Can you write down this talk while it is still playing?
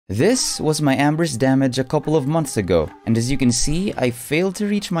This was my Amber's damage a couple of months ago, and as you can see, I failed to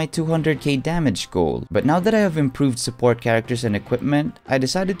reach my 200k damage goal. But now that I have improved support characters and equipment, I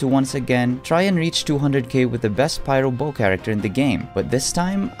decided to once again try and reach 200k with the best pyro bow character in the game. But this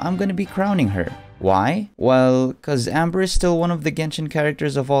time, I'm gonna be crowning her. Why? Well, cause Amber is still one of the Genshin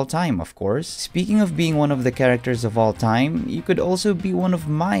characters of all time, of course. Speaking of being one of the characters of all time, you could also be one of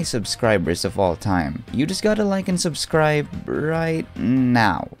my subscribers of all time. You just gotta like and subscribe right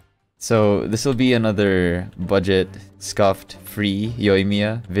now. So this will be another budget, scuffed, free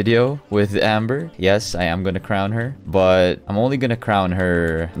Yoimiya video with Amber. Yes, I am gonna crown her, but I'm only gonna crown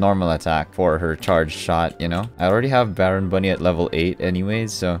her normal attack for her charged shot, you know? I already have Baron Bunny at level 8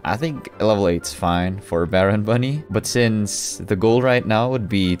 anyways, so I think level 8's fine for Baron Bunny. But since the goal right now would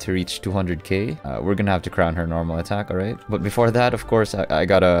be to reach 200k, we're gonna have to crown her normal attack, alright? But before that, of course, I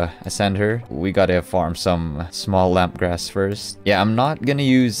gotta ascend her. We gotta farm some small lamp grass first. Yeah, I'm not gonna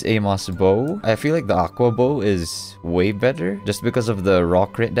use Amos bow. I feel like the aqua bow is way better just because of the raw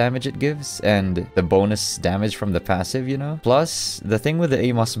crit damage it gives and the bonus damage from the passive, you know? Plus, the thing with the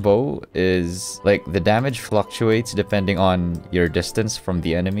Amos bow is like the damage fluctuates depending on your distance from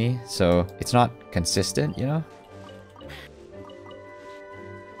the enemy, so it's not consistent, you know?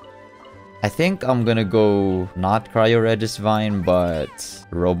 I think I'm gonna go not Cryo Regis Vine, but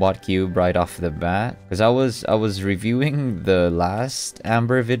Robot Cube right off the bat. Because I was reviewing the last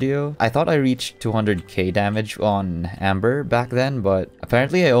Amber video. I thought I reached 200k damage on Amber back then, but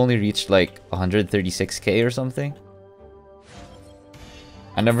apparently I only reached like 136k or something.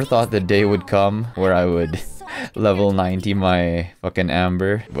 I never thought the day would come where I would level 90 my fucking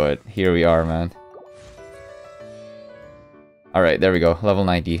Amber, but here we are, man. Alright, there we go. Level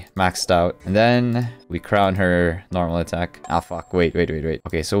 90. Maxed out. And then we crown her normal attack. Ah, fuck. Wait.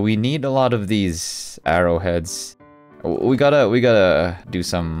 Okay, so we need a lot of these arrowheads. We gotta do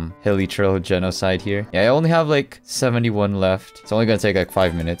some hilly trail genocide here. Yeah, I only have like 71 left. It's only gonna take like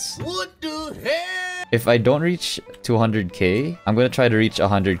 5 minutes. What the hell? If I don't reach 200k, I'm gonna try to reach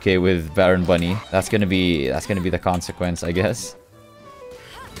 100k with Baron Bunny. That's gonna be the consequence, I guess.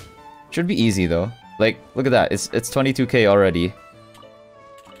 Should be easy though. Like, look at that. It's 22k already.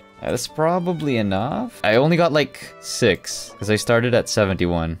 That's probably enough. I only got like 6 because I started at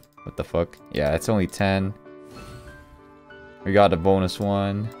 71. What the fuck? Yeah, it's only 10. We got a bonus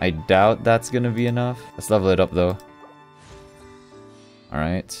one. I doubt that's gonna be enough. Let's level it up though.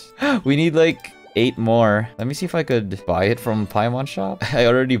 Alright. We need like 8 more. Let me see if I could buy it from Paimon shop. I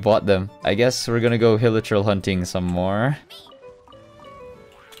already bought them. I guess we're gonna go Hilichurl hunting some more.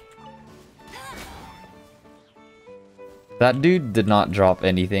 That dude did not drop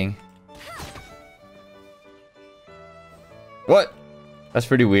anything. What? That's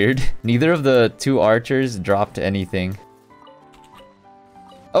pretty weird. Neither of the 2 archers dropped anything.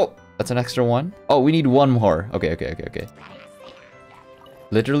 Oh, that's an extra one. Oh, we need 1 more. Okay.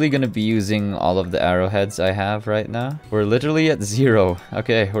 Literally gonna be using all of the arrowheads I have right now. We're literally at 0.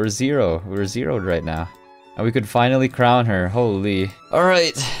 Okay, we're 0. We're 0'd right now. And we could finally crown her. Holy.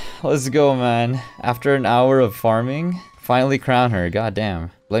 Alright, let's go, man. After an hour of farming, finally crown her, goddamn.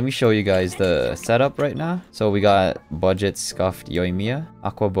 Let me show you guys the setup right now. So we got budget scuffed Yoimiya,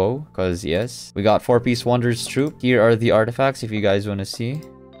 aqua bow, cause yes. We got 4-piece wonders troop. Here are the artifacts if you guys want to see.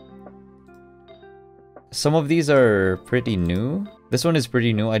 Some of these are pretty new. This one is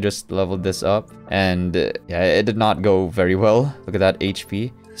pretty new. I just leveled this up and yeah, it did not go very well. Look at that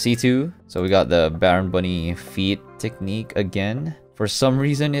HP. C2. So we got the Baron Bunny feet technique again. For some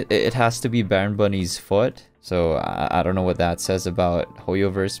reason, it has to be Baron Bunny's foot. So I don't know what that says about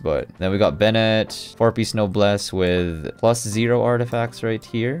Hoyoverse, but then we got Bennett, 4-piece Noblesse with +0 artifacts right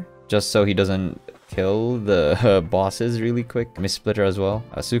here, just so he doesn't kill the bosses really quick. Missplitter as well.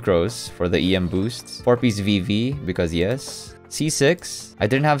 Sucrose for the EM boosts. 4-piece VV because yes. C6. I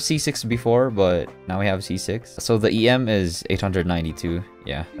didn't have C6 before, but now we have C6. So the EM is 892.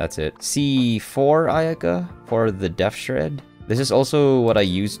 Yeah, that's it. C4 Ayaka for the Death Shred. This is also what I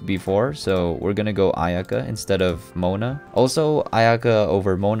used before, so we're gonna go Ayaka instead of Mona. Also, Ayaka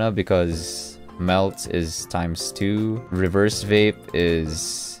over Mona because Melt is ×2. Reverse Vape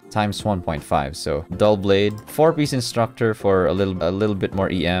is ×1.5, so Dull Blade. 4-piece Instructor for a little bit more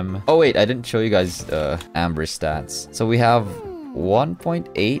EM. Oh wait, I didn't show you guys Amber stats. So we have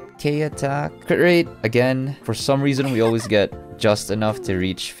 1.8k attack. Crit rate, again, for some reason we always get just enough to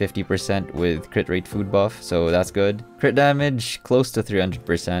reach 50% with crit rate food buff, so that's good. Crit damage close to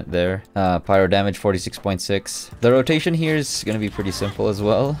 300% there. Pyro damage 46.6. The rotation here is gonna be pretty simple as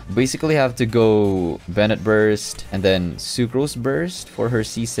well. Basically have to go Bennett burst and then Sucrose burst for her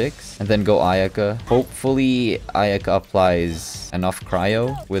C6 and then go Ayaka. Hopefully Ayaka applies enough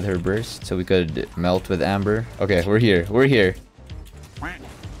cryo with her burst so we could melt with Amber. Okay, we're here. We're here.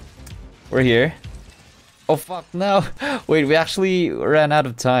 We're here. Oh fuck, no. Wait, we actually ran out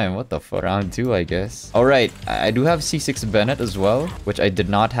of time. What the fuck? Round 2, I guess. Alright, I do have C6 Bennett as well, which I did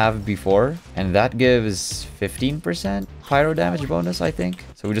not have before. And that gives 15% pyro damage bonus, I think.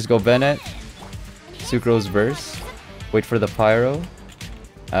 So we just go Bennett, Sucrose burst, wait for the pyro,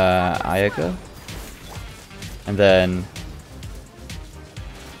 Ayaka, and then...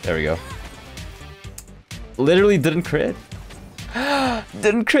 there we go. Literally didn't crit.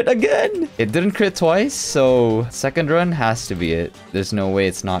 Didn't crit again! It didn't crit twice, so second run has to be it. There's no way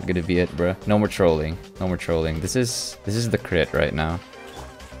it's not gonna be it, bruh. No more trolling. No more trolling. This is the crit right now.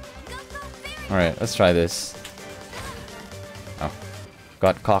 Alright, let's try this. Oh.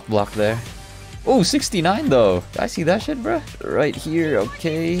 Got cock blocked there. Oh, 69 though! I see that shit, bruh. Right here,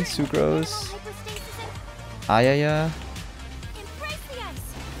 okay. Sucrose. Ayaya.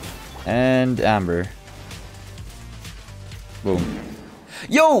 And Amber. Boom.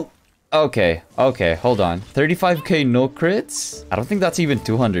 Yo! Okay, okay, hold on. 35k no crits? I don't think that's even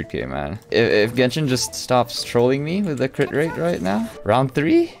 200k, man. If Genshin just stops trolling me with the crit rate right now. Round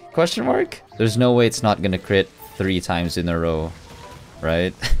 3? Question mark? There's no way it's not gonna crit 3 times in a row.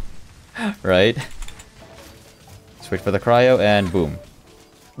 Right? Right? Let's wait for the cryo and boom.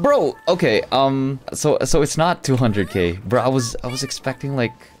 Bro, okay, so it's not 200k. Bro, I was expecting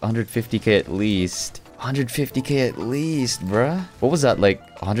like 150k at least. 150k at least, bruh. What was that, like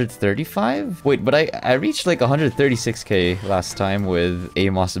 135? Wait, but I reached like 136k last time with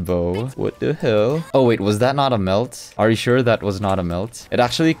Amos bow. What the hell? Oh wait, was that not a melt? Are you sure that was not a melt? It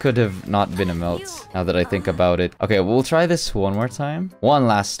actually could have not been a melt, now that I think about it. Okay, we'll try this one more time. One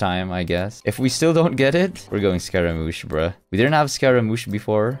last time, I guess. If we still don't get it, we're going Scaramouche, bruh. We didn't have Scaramouche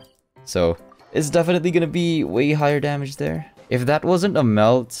before, so it's definitely gonna be way higher damage there. If that wasn't a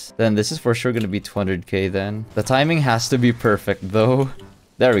melt, then this is for sure gonna be 200k then. The timing has to be perfect though.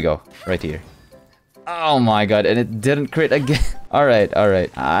 There we go, right here. Oh my god, and it didn't crit again. Alright,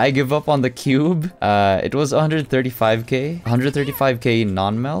 alright. I give up on the cube. It was 135k. 135k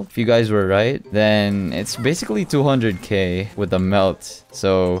non-melt. If you guys were right, then it's basically 200k with a melt.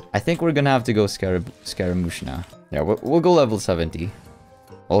 So I think we're gonna have to go Scaramouche now. Yeah, we'll go level 70.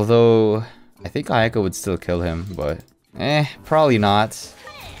 Although, I think Ayaka would still kill him, but... probably not.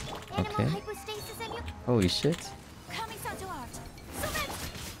 Okay. Holy shit.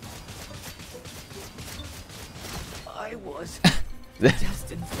 I was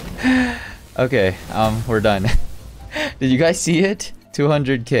destined. Okay, we're done. Did you guys see it?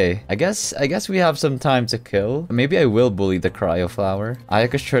 200k. I guess we have some time to kill. Maybe I will bully the cryo flower.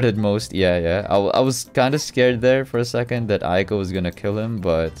 Ayaka shredded most. Yeah. I was kind of scared there for a second that Ayaka was gonna kill him,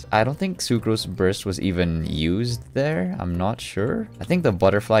 but I don't think Sucrose burst was even used there. I'm not sure. I think the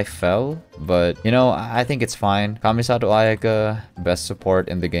butterfly fell, but you know, I think it's fine. Kamisato Ayaka, best support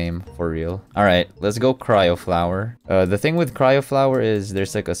in the game for real. All right, let's go cryo flower. The thing with cryo flower is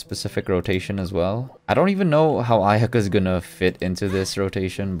there's like a specific rotation as well. I don't even know how Ayaka is gonna fit into this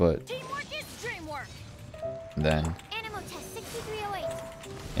rotation, but then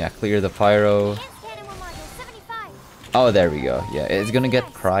yeah, clear the pyro. Oh, there we go. Yeah, it's gonna get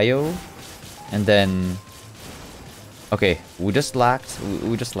cryo, and then okay, we just lacked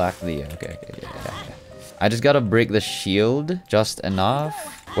the okay, yeah. I just gotta break the shield just enough,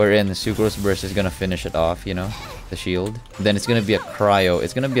 wherein the Sucrose burst is gonna finish it off, you know, the shield. Then it's gonna be a cryo.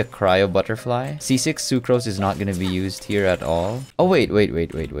 It's gonna be a cryo butterfly. C6 Sucrose is not gonna be used here at all. Oh wait.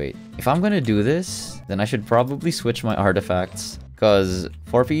 If I'm gonna do this, then I should probably switch my artifacts, because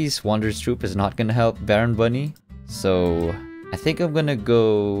 4-piece Wonders Troop is not gonna help Baron Bunny. So I think I'm gonna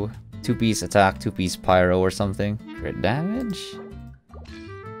go 2-piece attack, 2-piece pyro or something. Crit damage?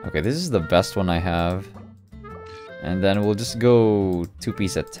 Okay, this is the best one I have. And then we'll just go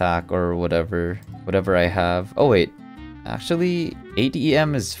 2-piece attack or whatever I have. Oh wait, actually 8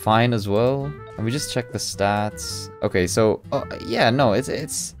 EM is fine as well. Let me just check the stats. Okay, so yeah, no,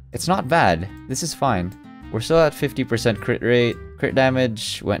 it's not bad. This is fine. We're still at 50% crit rate. Crit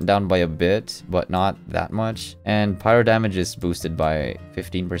damage went down by a bit, but not that much. And pyro damage is boosted by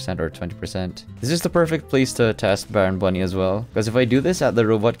 15% or 20%. This is the perfect place to test Baron Bunny as well, because if I do this at the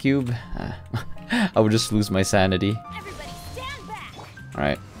robot cube, I would just lose my sanity.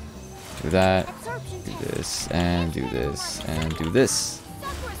 Alright, do that, do this, and do this, and do this.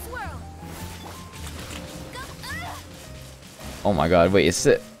 Oh my god, wait, is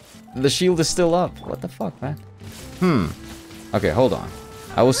it... The shield is still up. What the fuck, man? Okay, hold on.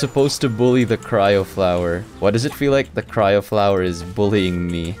 I was supposed to bully the cryo flower. Why does it feel like the cryo flower is bullying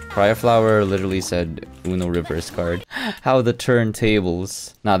me? Cryo flower literally said Uno reverse card. How the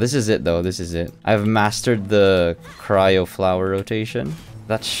turntables. Nah, this is it though. This is it. I've mastered the cryo flower rotation.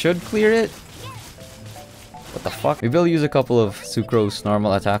 That should clear it. What the fuck? Maybe I'll use a couple of Sucrose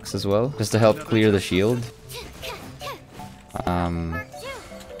normal attacks as well, just to help clear the shield.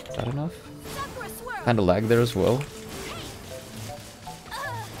 Is that enough? Kinda lag there as well.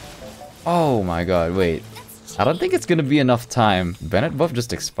 Oh my god, wait. I don't think it's gonna be enough time. Bennett buff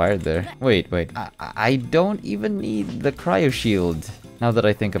just expired there. Wait. I don't even need the cryo shield, now that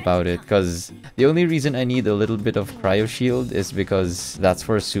I think about it, because the only reason I need a little bit of cryo shield is because that's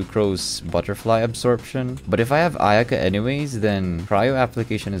for Sucrose butterfly absorption. But if I have Ayaka anyways, then cryo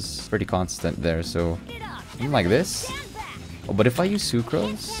application is pretty constant there, so something like this. Oh, but if I use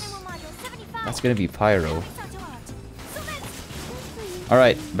Sucrose, that's gonna be pyro.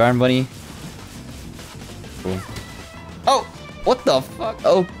 Alright, Baron Bunny. Boom. Oh! What the fuck?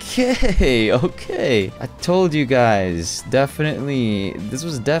 Okay, okay. I told you guys. Definitely. This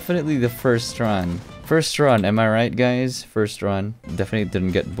was definitely the first run. First run, am I right, guys? First run. Definitely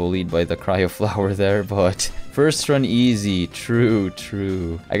didn't get bullied by the cryo flower there, but... First run easy. True,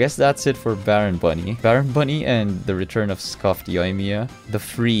 true. I guess that's it for Baron Bunny. Baron Bunny and the return of scuffed Yoimiya. The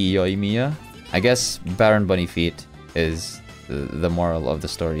free Yoimiya. I guess Baron Bunny feat is... the moral of the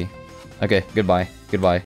story. Okay, goodbye. Goodbye.